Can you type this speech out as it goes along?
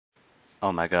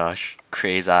Oh my gosh,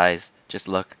 Cray's eyes. Just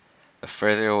look. The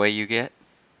further away you get,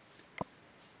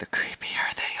 the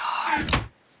creepier they are.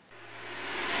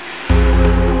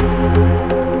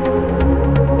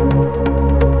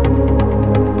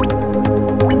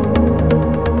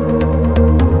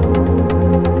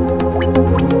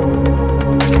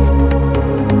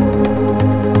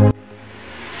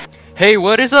 Hey,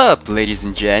 what is up, ladies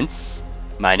and gents?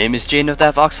 My name is Jane of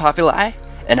that Vox Populi,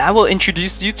 and I will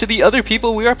introduce you to the other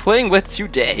people we are playing with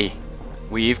today.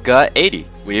 We've got 80,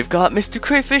 we've got Mr.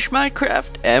 Crayfish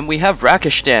Minecraft, and we have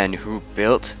Rakashtan, who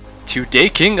built Today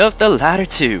King of the Ladder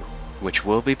 2, which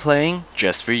we'll be playing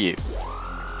just for you.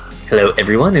 Hello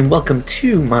everyone, and welcome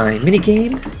to my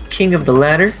minigame, King of the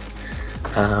Ladder.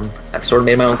 I've sort of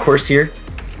made my own course here.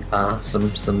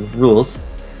 Some rules.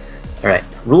 Alright,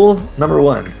 rule number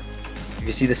 1. If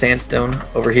you see the sandstone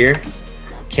over here,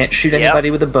 can't shoot anybody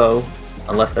with a bow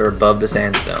unless they're above the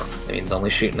sandstone. That means only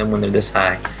shooting them when they're this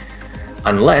high.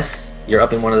 Unless you're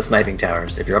up in one of the sniping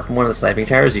towers. If you're up in one of the sniping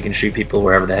towers, you can shoot people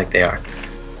wherever the heck they are.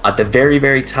 At the very,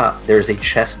 very top, there's a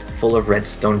chest full of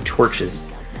redstone torches.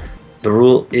 The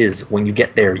rule is, when you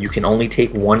get there, you can only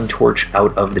take one torch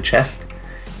out of the chest.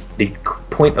 The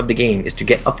point of the game is to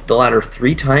get up the ladder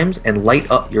 3 times and light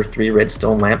up your 3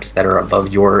 redstone lamps that are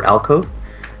above your alcove.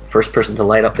 First person to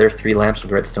light up their 3 lamps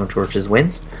with redstone torches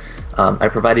wins. I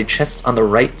provided chests on the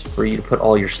right for you to put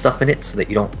all your stuff in it so that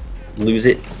you don't lose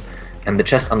it. And the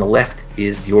chest on the left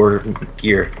is your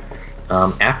gear.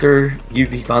 After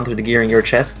you've gone through the gear in your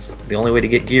chests, the only way to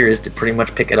get gear is to pretty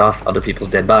much pick it off other people's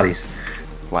dead bodies.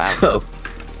 Wow. So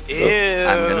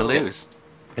I'm gonna lose.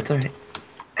 It's alright.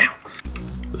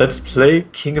 Let's play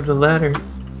King of the Ladder.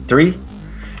 3,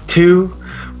 2,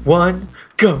 1,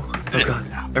 go! Oh god,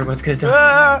 everyone's gonna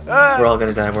die. We're all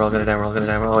gonna die, we're all gonna die, we're all gonna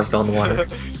die, we're all I fell in the water.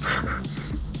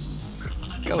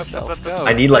 Go self, go.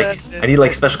 I need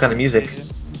like special kind of music.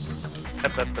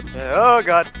 Oh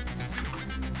god.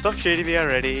 Stop shooting me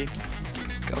already.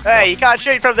 Go Hey, self. you can't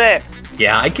shoot from there!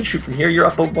 Yeah, I can shoot from here, you're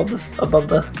up above this above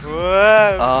the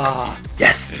Whoa. Ah,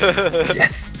 Yes!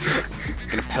 Yes!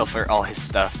 gonna pilfer all his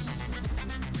stuff.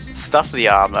 Stuff the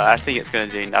armor, I think it's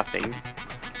gonna do nothing.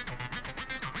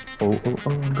 Oh,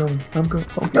 I'm going.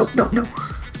 Oh no, no, no.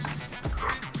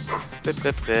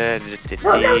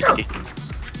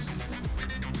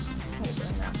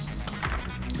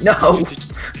 No! Oh,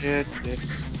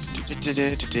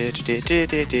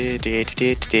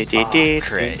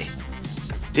 Cray.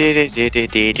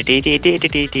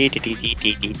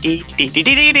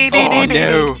 Oh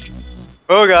no!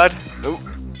 Oh god. Oh,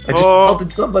 I just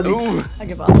pelted somebody. ooh. I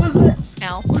give up. What was that?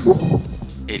 Ow.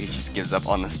 80 just gives up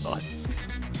on the spot.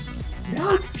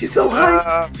 No, he's so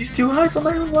high. He's too high for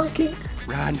my own liking.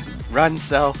 Run, run,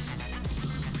 self.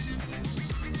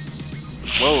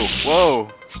 Whoa, whoa,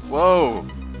 whoa.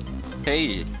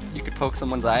 Hey, you could poke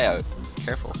someone's eye out.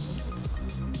 Careful.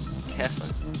 Careful.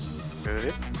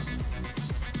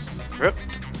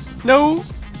 No!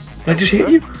 Did I just hit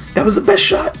you? That was the best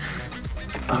shot.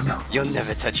 Oh no. You'll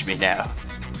never touch me now.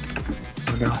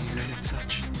 Oh no. I'm gonna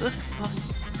touch the sun.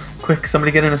 Quick,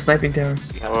 somebody get in a sniping tower.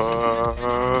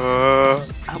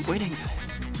 I'm winning,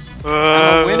 guys.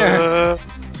 I'm a winner.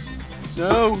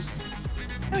 No.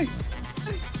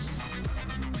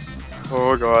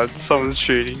 Oh god, someone's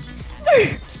shooting.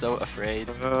 I'm so afraid.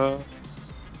 Oh,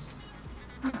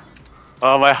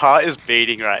 my heart is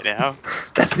beating right now.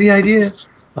 That's the idea.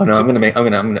 Oh no,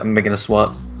 I'm making a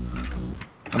swap.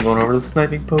 I'm going over to the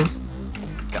sniping post.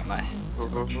 Got my.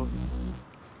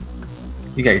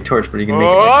 You got your torch, but you can make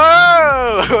it.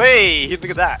 Whoa! Wait,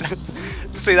 look at that. Did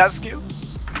you see that skill?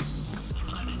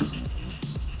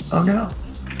 Oh no.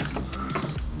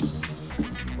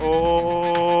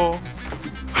 Oh.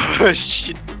 Oh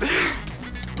shit.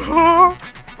 Oh,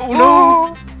 Oh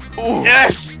no! Oh.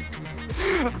 Yes!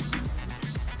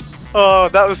 Oh,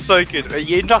 that was so good.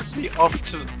 You knocked me off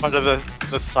to one of the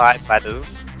side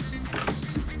ladders.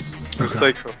 It was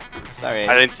so cool. Sorry.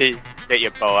 I don't think you get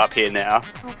your bow up here now.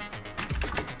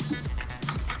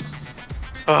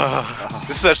 Oh,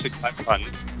 this is actually quite fun.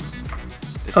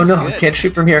 This Oh is no, good. I can't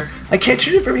shoot from here. I can't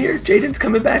shoot it from here. Jaden's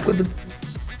coming back with the.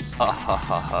 Ha ha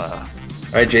ha ha.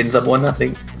 Alright, Jaden's up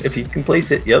 1-0. If he can place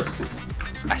it, yep.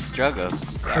 I struggle. I'm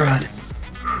sorry. Crud.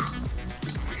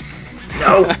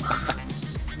 No!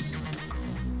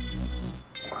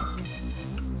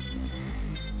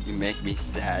 You make me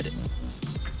sad.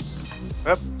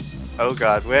 Yep. Oh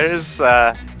god, where is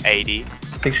 80? I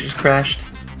think she just crashed.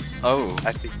 Oh,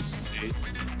 I think.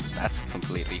 that's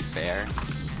completely fair.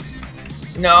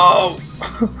 No!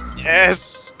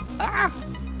 Yes! Ah!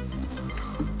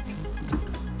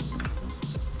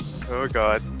 Oh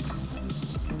god.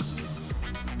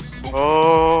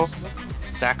 Oh.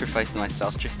 Sacrificing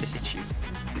myself just to hit you.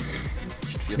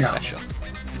 Should feel No. special.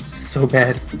 So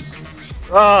bad.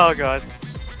 Oh god.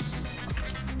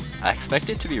 I expect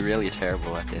it to be really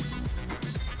terrible at this.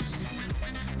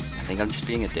 I think I'm just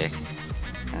being a dick.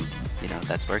 And, you know,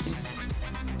 that's working.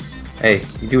 Hey,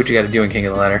 you do what you gotta do in King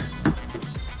of the Ladder.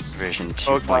 Version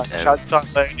Oh god. 2.0. Shots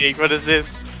up loading. What is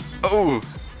this? Oh!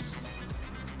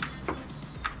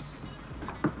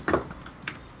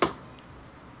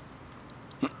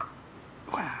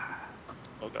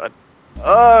 Oh god.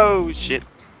 Oh shit.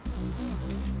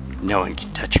 No one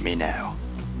can touch me now.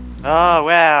 Oh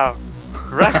wow.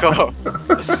 Rack off.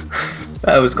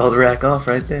 That was called rack off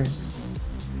right there.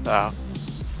 Oh.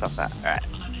 Stop that. Alright.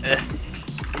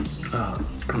 Oh,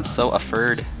 I'm so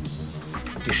afraid.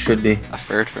 you should be.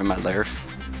 Afraid for my life.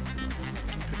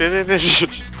 I I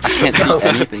can't see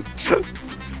anything.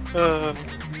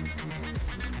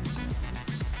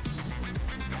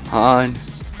 Come on.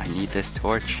 I need this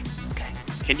torch. Okay.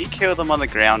 Can you kill them on the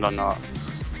ground or not?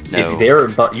 No. If they're,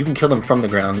 but you can kill them from the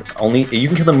ground. Only you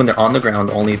can kill them when they're on the ground.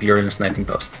 Only if you're in a sniping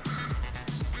post.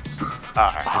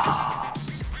 Alright. Ah.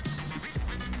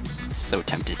 So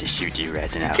tempted to shoot you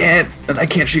right now. And I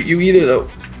can't shoot you either though.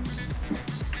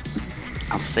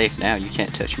 I'm safe now. You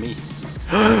can't touch me.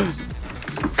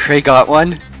 Cray got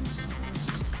one.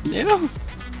 No.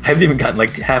 I haven't even gotten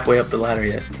like halfway up the ladder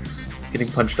yet. Getting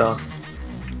punched off.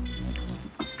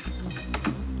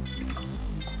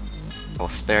 I'll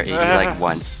spare 80 like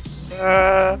once.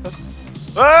 Ah!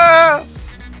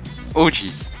 Oh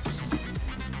jeez.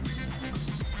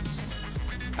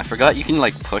 I forgot you can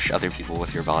like push other people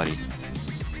with your body.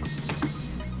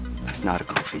 That's not a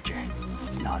cool feature.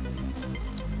 It's not.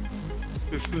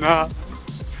 It's not.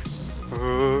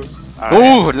 Oh.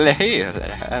 Oh,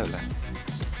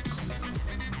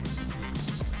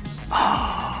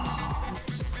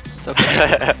 it's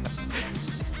okay.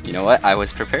 You know what? I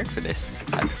was prepared for this.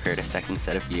 I prepared a second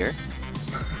set of gear.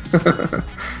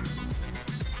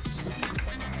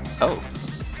 Oh.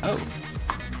 Oh.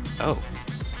 Oh.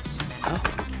 Oh.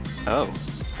 Oh.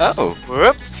 Oh.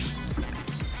 Whoops.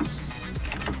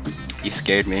 You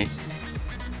scared me.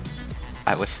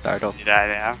 I was startled. Did I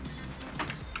now?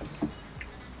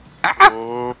 Ah!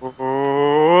 Oh.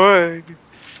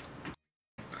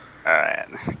 Alright.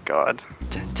 God.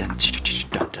 Dun, dun,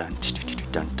 dun, dun,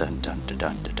 dun, dun, dun, dun,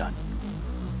 dun, dun.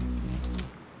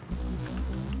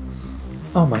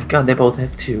 Oh my god, they both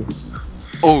have two.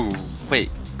 Oh, wait.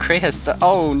 Cray has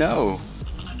oh no.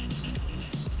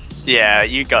 Yeah,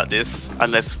 you got this.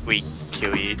 Unless we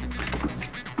kill you.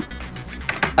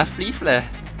 A fleefle.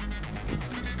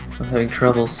 I'm having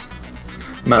troubles.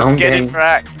 My Let's own get gang. it,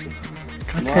 Rack.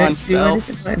 Come I on, can't do self.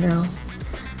 anything right now.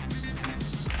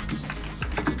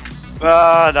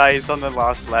 Oh no, he's on the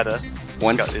last ladder. Got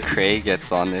Once this. Cray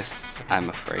gets on this, I'm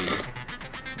afraid.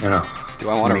 No, no. Do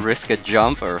I want to Make- risk a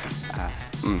jump or?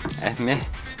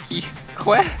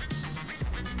 What?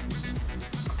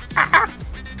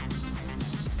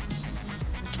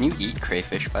 Can you eat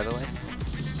crayfish, by the way?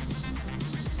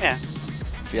 Yeah.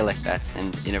 I feel like that's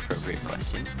an inappropriate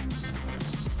question.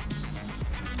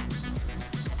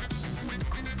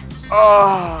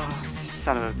 Oh,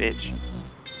 son of a bitch.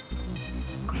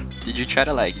 Did you try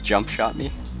to like jump shot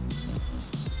me?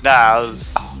 Nah, I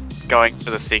was going for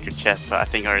the secret chest, but I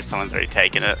think someone's already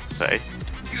taken it, so.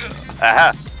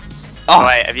 Aha! Oh,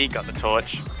 wait, have you got the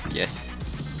torch? Yes.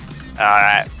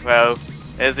 Alright, well,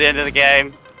 there's the end of the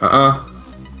game. Uh-uh.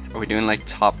 Are we doing like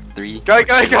top 3? Go,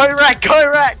 go, go, Rack! Go,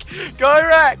 Rack! Go,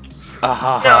 Rack!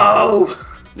 No!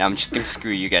 Now I'm just gonna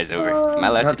screw you guys over. Am I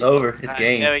allowed to That's do over. It's Alright,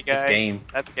 game. there we go. It's game.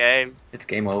 That's game. It's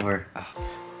game over.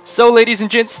 So, ladies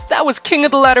and gents, that was King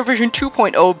of the Ladder version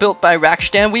 2.0 built by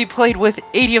Rakashtan. We played with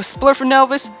 80 of Splurf and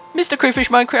Elvis, Mr. Crayfish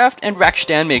Minecraft, and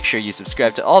Rakashtan. Make sure you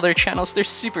subscribe to all their channels. They're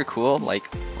super cool. Like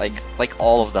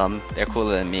all of them. They're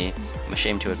cooler than me. I'm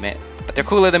ashamed to admit, but they're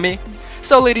cooler than me.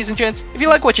 So, ladies and gents, if you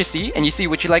like what you see, and you see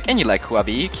what you like, and you like who I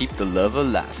be, keep the love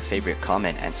alive. Favorite,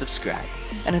 comment, and subscribe.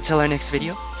 And until our next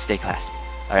video, stay classy.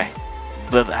 Alright,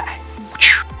 bye-bye.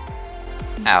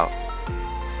 Out.